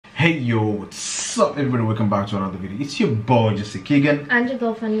Hey yo, what's up everybody, welcome back to another video. It's your boy Jesse Keegan and your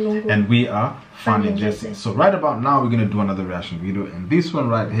girl Fanny Longo, and we are Fanny&jessy. Fanny&jessy. So right about now we're going to do another reaction video, and this one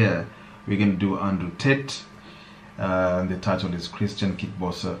right here we're going to do under Tate. The title is Christian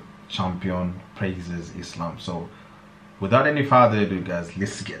Kickboxer Champion Praises Islam. So without any further ado guys,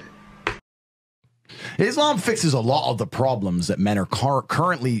 let's get it. Islam fixes a lot of the problems that men are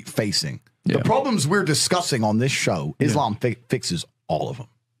currently facing. Yeah. The problems we're discussing on this show, Islam fixes all of them,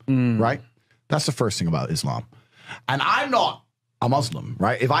 right? That's the first thing about Islam. And I'm not a Muslim,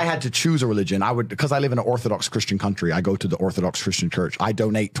 right? If I had to choose a religion, I would, because I live in an Orthodox Christian country, I go to the Orthodox Christian church. I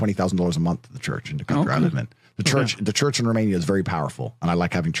donate $20,000 a month to the church in the country I live in. The church in Romania is very powerful, and I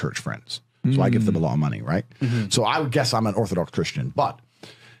like having church friends. So I give them a lot of money, right? So I would guess I'm an Orthodox Christian. But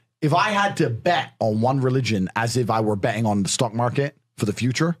if I had to bet on one religion as if I were betting on the stock market for the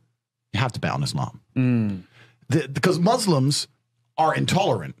future, you have to bet on Islam. Because Muslims are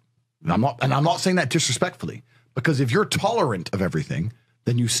intolerant. And I'm not saying that disrespectfully, because if you're tolerant of everything,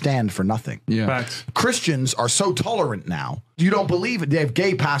 then you stand for nothing. Yeah. Facts. Christians are so tolerant now. You don't believe it. They have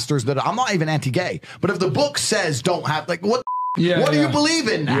gay pastors that I'm not even anti-gay, but if the book says don't have, like, what do you believe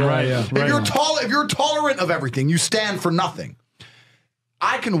in now? If you're tolerant of everything, you stand for nothing.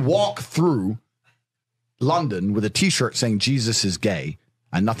 I can walk through London with a t-shirt saying Jesus is gay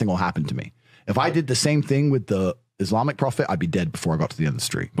and nothing will happen to me. If I did the same thing with the Islamic prophet, I'd be dead before I got to the end of the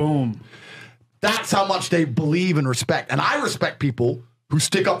street. Boom. That's how much they believe and respect. And I respect people who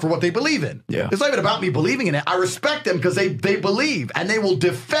stick up for what they believe in. Yeah. It's not even about me believing in it. I respect them because they believe and they will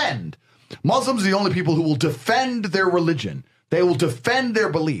defend. Muslims are the only people who will defend their religion. They will defend their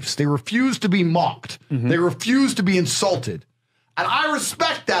beliefs. They refuse to be mocked. They refuse to be insulted. And I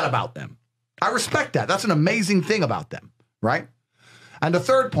respect that about them. I respect that. That's an amazing thing about them, right? And the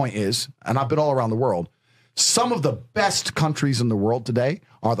third point is, and I've been all around the world, some of the best countries in the world today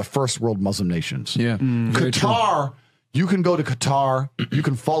are the first world Muslim nations. Yeah. Qatar, you can go to Qatar, you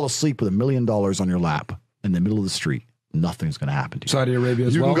can fall asleep with $1 million on your lap in the middle of the street. Nothing's going to happen to you. Saudi Arabia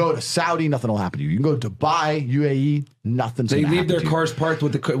as well. You can go to Saudi, nothing will happen to you. You can go to Dubai, UAE, nothing's going to happen to you. They leave their cars parked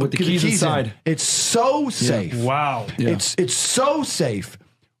with the keys inside. It's so safe. Yeah. Wow. Yeah. It's so safe.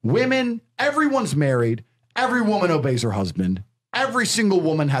 Women, everyone's married. Every woman obeys her husband. Every single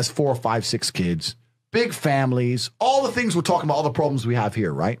woman has 4, 5, 6 kids. Big families, all the things we're talking about, all the problems we have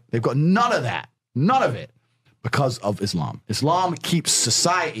here, right? They've got none of that, none of it, because of Islam. Islam keeps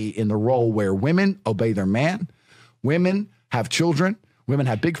society in the role where women obey their man, women have children, women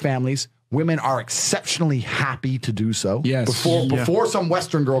have big families, women are exceptionally happy to do so. Yes. Before some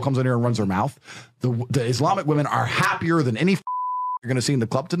Western girl comes in here and runs her mouth, the Islamic women are happier than any you're going to see in the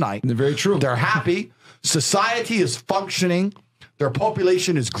club tonight. They're very true. They're happy. Society is functioning. Their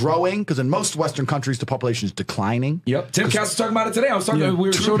population is growing, because in most Western countries, the population is declining. Yep. Tim Cass was talking about it today. I was talking. We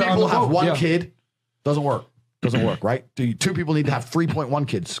were two people have one kid. Doesn't work. Doesn't work, right? Two people need to have 3.1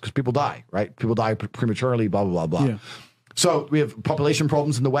 kids because people die, right? People die prematurely, blah, blah, blah, blah. Yeah. So we have population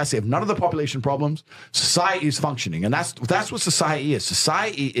problems in the West. They have none of the population problems. Society is functioning. And that's what society is.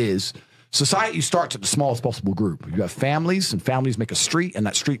 Society starts at the smallest possible group. You have families, and families make a street, and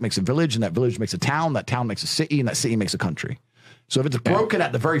that street makes a village, and that village makes a town, that town makes a city, and that city makes a country. So if it's broken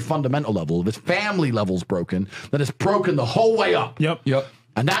at the very fundamental level, if its family level's broken, then it's broken the whole way up. Yep.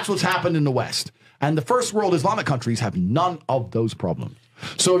 And that's what's happened in the West. And the first world Islamic countries have none of those problems.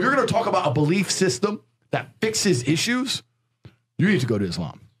 So if you're going to talk about a belief system that fixes issues, you need to go to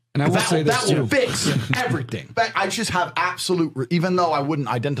Islam. And I will say this that will fix everything. In fact, I just have absolute, even though I wouldn't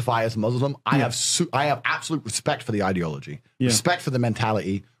identify as Muslim, I have absolute respect for the ideology, respect for the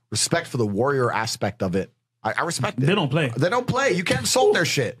mentality, respect for the warrior aspect of it. I respect it. They don't play. They don't play. You can't insult their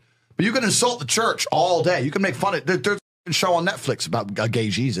shit. But you can insult the church all day. You can make fun of it. There's a show on Netflix about a gay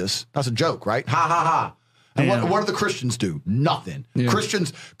Jesus. That's a joke, right? Ha, ha, ha. And what do the Christians do? Nothing. Yeah.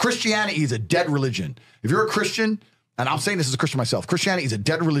 Christianity is a dead religion. If you're a Christian, and I'm saying this as a Christian myself, Christianity is a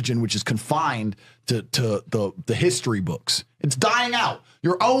dead religion which is confined to the history books. It's dying out.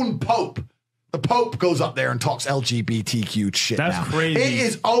 Your own Pope. The Pope goes up there and talks LGBTQ shit now. That's crazy. It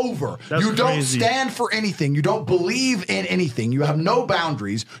is over. You don't stand for anything. You don't believe in anything. You have no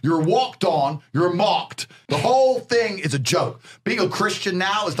boundaries. You're walked on. You're mocked. The whole thing is a joke. Being a Christian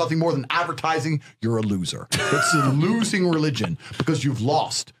now is nothing more than advertising. You're a loser. It's a losing religion because you've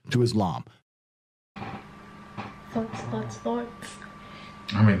lost to Islam. Thoughts.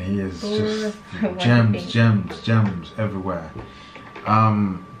 I mean, he is just gems everywhere.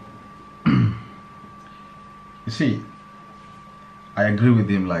 You see, I agree with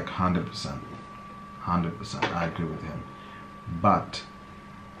him like 100%. 100%. I agree with him. But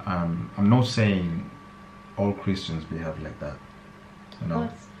I'm not saying all Christians behave like that. You know,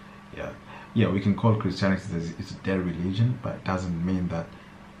 yeah, we can call Christianity it's their religion, but it doesn't mean that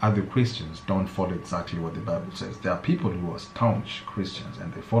other Christians don't follow exactly what the Bible says. There are people who are staunch Christians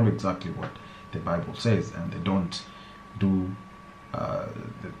and they follow exactly what the Bible says, and they don't do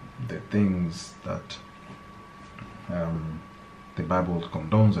the things that the Bible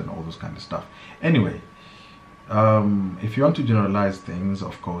condones and all those kind of stuff. Anyway, if you want to generalize things,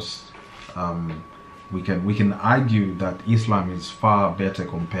 of course, we can argue that Islam is far better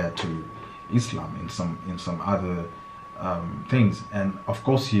compared to Islam in some other things, and of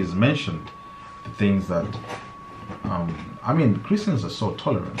course he has mentioned the things that I mean, Christians are so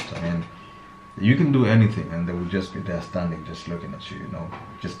tolerant. I mean, you can do anything and they will just be there standing just looking at you, you know,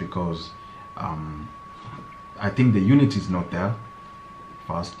 just because I think the unity is not there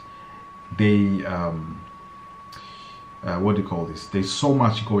first. They what do you call this, there's so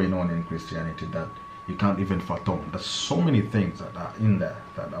much going on in Christianity that you can't even fathom. There's so many things that are in there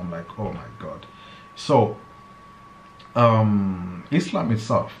that I'm like, oh my God. So Islam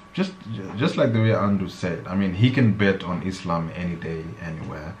itself, just like the way Andrew said, I mean, he can bet on Islam any day,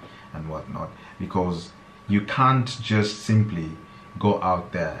 anywhere and whatnot, because you can't just simply go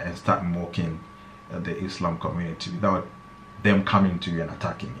out there and start mocking the Islam community without them coming to you and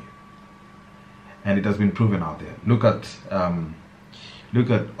attacking you. And it has been proven out there. Look at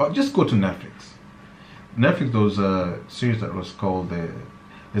just go to Netflix. There was a series that was called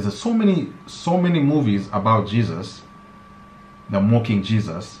there's so many movies about Jesus. They're mocking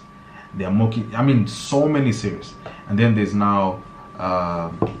Jesus. They're mocking, I mean, so many series. And then there's now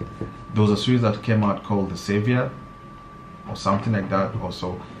there was a series that came out called The Savior or something like that,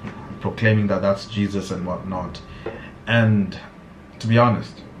 also proclaiming that that's Jesus and whatnot. And to be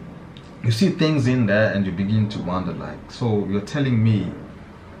honest, you see things in there and you begin to wonder, like, so you're telling me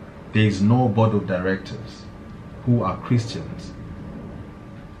there is no board of directors who are Christians,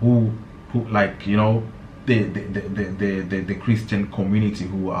 who like, you know, the Christian community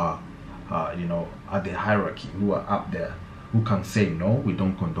who are you know, at the hierarchy, who are up there, who can say, no, we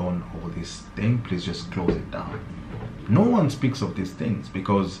don't condone all this thing, please just close it down. No one speaks of these things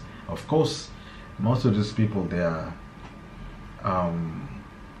because, of course, most of these people,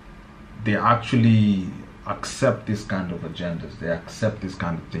 they actually accept this kind of agendas. They accept these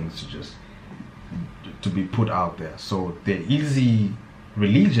kind of things to be put out there. So the easy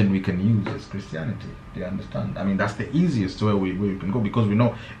religion we can use is Christianity. Do you understand? I mean, that's the easiest way we can go, because we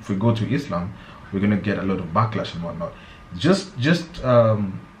know if we go to Islam, we're gonna get a lot of backlash and whatnot. Just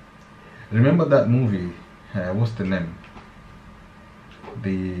remember that movie. What's the name?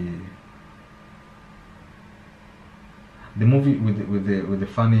 The movie with the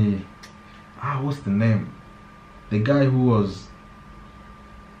funny. What's the name? The guy who was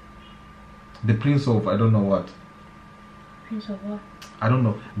the prince of I don't know what. Prince of what? I don't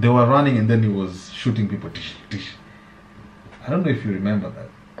know. They were running and then he was shooting people. I don't know if you remember that.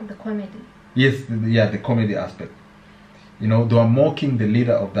 The comedy. Yes, the comedy aspect. You know, they were mocking the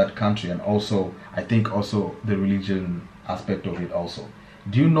leader of that country, and also, I think also the religion aspect of it also.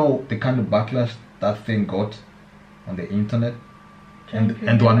 Do you know the kind of backlash that thing got on the internet? And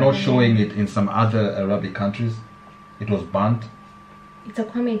they were not showing it in some other Arabic countries. It was banned. It's a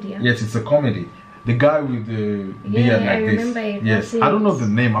comedy, yeah? Yes, it's a comedy. The guy with the beard like this. It. Yes, I don't know the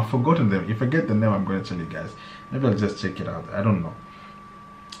name. I've forgotten them. If I get the name, I'm going to tell you guys. Maybe I'll just check it out. I don't know.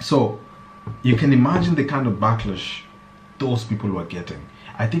 So, you can imagine the kind of backlash those people were getting.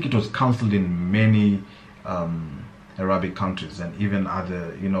 I think it was cancelled in many Arabic countries and even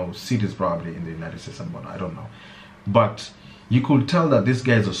other, you know, cities probably in the United States and whatnot. I don't know. But you could tell that these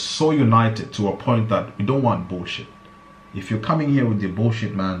guys are so united to a point that we don't want bullshit. If you're coming here with your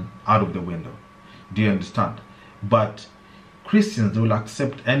bullshit, man, out of the window. Do you understand? But Christians, they will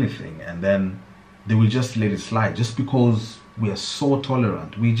accept anything and then they will just let it slide just because we are so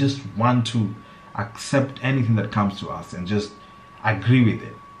tolerant. We just want to accept anything that comes to us and just agree with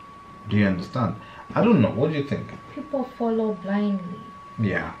it. Do you understand? I don't know. What do you think? People follow blindly.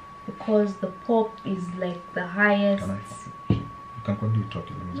 Yeah. Because the Pope is like the highest. You can continue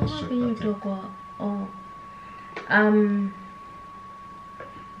talking. Let me just check that thing.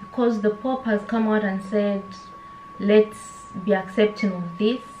 Because the Pope has come out and said, let's be accepting of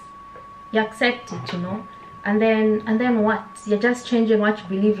this. You accept it, you know, and then what? You're just changing what you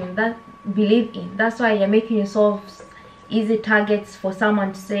believe in. That's why you're making yourselves easy targets for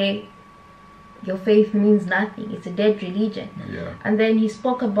someone to say your faith means nothing. It's a dead religion. Yeah. And then he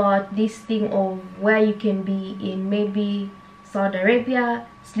spoke about this thing of where you can be in maybe Saudi Arabia,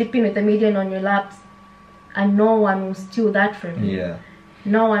 sleeping with $1 million on your laps, and no one will steal that from you. Yeah.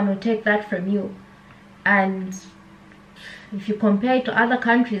 No one will take that from you. And if you compare it to other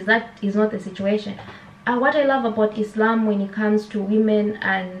countries, that is not the situation. What I love about Islam when it comes to women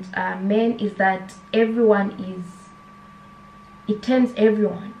and men is that everyone is, it turns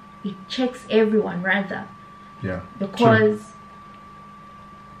everyone, it checks everyone rather. Yeah. Because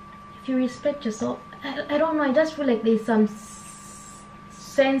if you respect yourself, I don't know, I just feel like there's some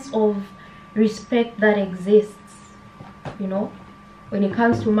sense of respect that exists, you know, when it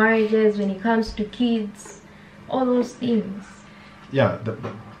comes to marriages, when it comes to kids, all those things. Yeah,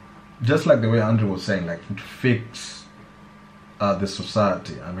 just like the way Andrew was saying, like it fix the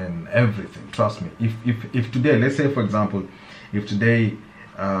society. I mean, everything. Trust me. If today, let's say for example, if today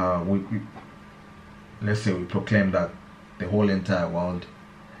let's say we proclaim that the whole entire world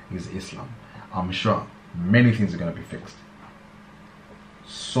is Islam, I'm sure many things are going to be fixed.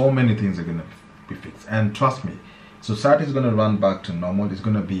 So many things are going to be fixed. And trust me, society is going to run back to normal. It's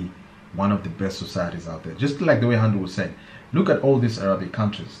going to be one of the best societies out there. Just like the way Andrew was saying, look at all these Arabic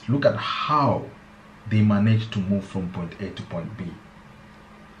countries. Look at how they managed to move from point A to point B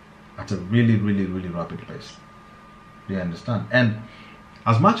at a really, really, really rapid pace. Do you understand? And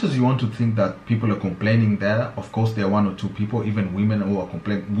as much as you want to think that people are complaining there, of course there are one or two people, even women who are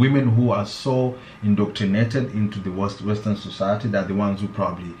complaining, women who are so indoctrinated into the Western society that the ones who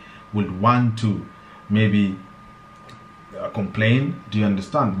probably would want to maybe complain. Do you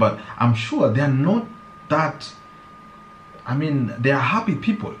understand? But I'm sure they are not that, I mean, they are happy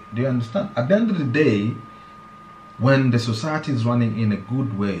people. Do you understand? At the end of the day, when the society is running in a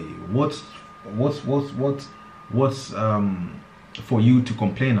good way, what's for you to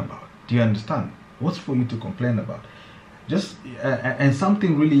complain about? Do you understand? What's for you to complain about? Just and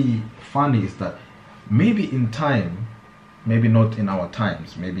something really funny is that maybe in time, maybe not in our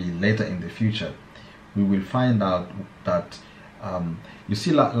times, maybe later in the future, we will find out that you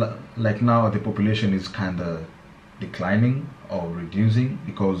see, like now the population is kind of declining or reducing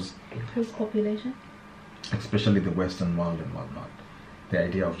because whose population? Especially the Western world and whatnot. The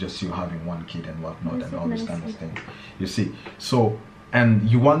idea of just you having one kid and whatnot and all this kind of thing. You see, so, and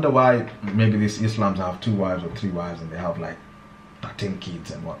you wonder why maybe these Islams have 2 wives or 3 wives and they have like 13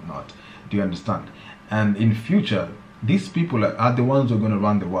 kids and whatnot. Do you understand? And in future, these people are the ones who are going to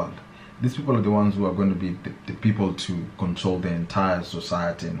run the world. These people are the ones who are going to be the people to control the entire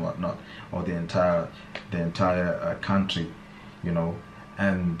society and whatnot, or the entire country, you know.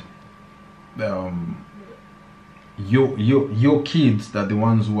 And your kids are the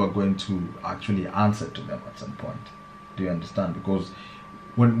ones who are going to actually answer to them at some point. Do you understand? Because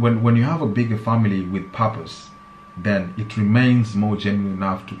when you have a bigger family with purpose, then it remains more genuine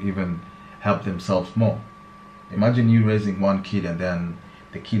enough to even help themselves more. Imagine you raising one kid and then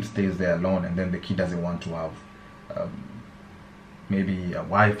the kid stays there alone, and then the kid doesn't want to have maybe a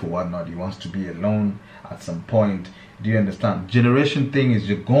wife or whatnot. He wants to be alone at some point. Do you understand? Generation thing is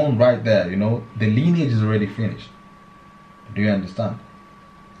just gone right there, you know. The lineage is already finished. Do you understand?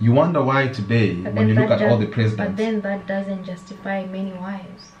 You wonder why today, when you look at all the presidents... But then that doesn't justify many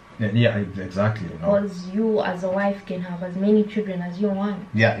wives. Yeah, exactly. You know? Because you as a wife can have as many children as you want.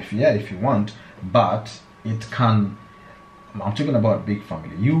 Yeah, if you want, but it can... I'm talking about big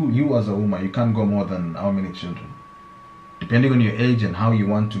family. You as a woman, you can't go more than how many children? Depending on your age and how you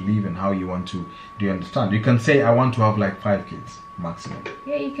want to live and how you want to... Do you understand? You can say, I want to have like 5 kids, maximum.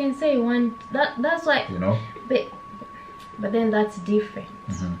 Yeah, you can say you want... That's why... You know? But then that's different.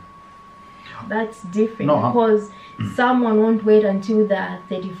 Mm-hmm. That's different, no, because someone won't wait until they're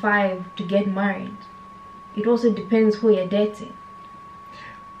 35 to get married. It also depends who you're dating.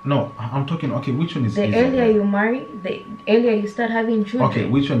 No, I'm talking, okay, which one is easier? The earlier you marry, the earlier you start having children. Okay,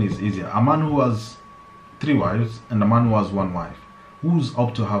 which one is easier? A man who has 3 wives and a man who has 1 wife. Who's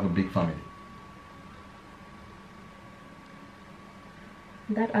up to have a big family?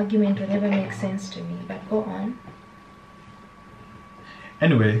 That argument will never make sense to me, but go on.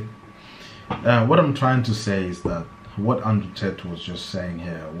 Anyway, what I'm trying to say is that what Andrew Tate was just saying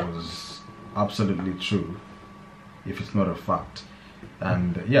here was absolutely true, if it's not a fact.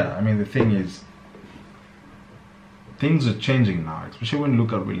 And yeah, I mean, the thing is, things are changing now, especially when you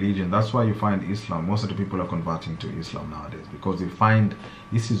look at religion. That's why you find Islam, most of the people are converting to Islam nowadays, because they find,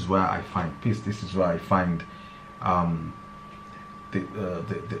 this is where I find peace, this is where I find I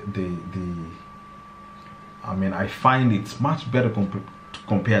mean, I find it's much better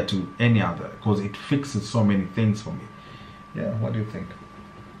compared to any other, because it fixes so many things for me. Yeah, what do you think?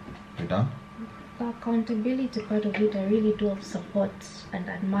 You done? The accountability part of it, I really do support and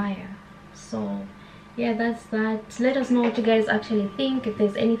admire. So yeah, that's that. Let us know what you guys actually think. If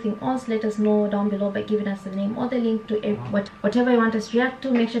there's anything else, let us know down below by giving us the name or the link to whatever you want us to react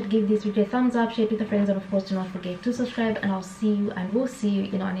to. Make sure to give this video a thumbs up, share it with your friends, and of course do not forget to subscribe. And we'll see you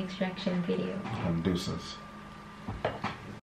in our next reaction video. And deuces.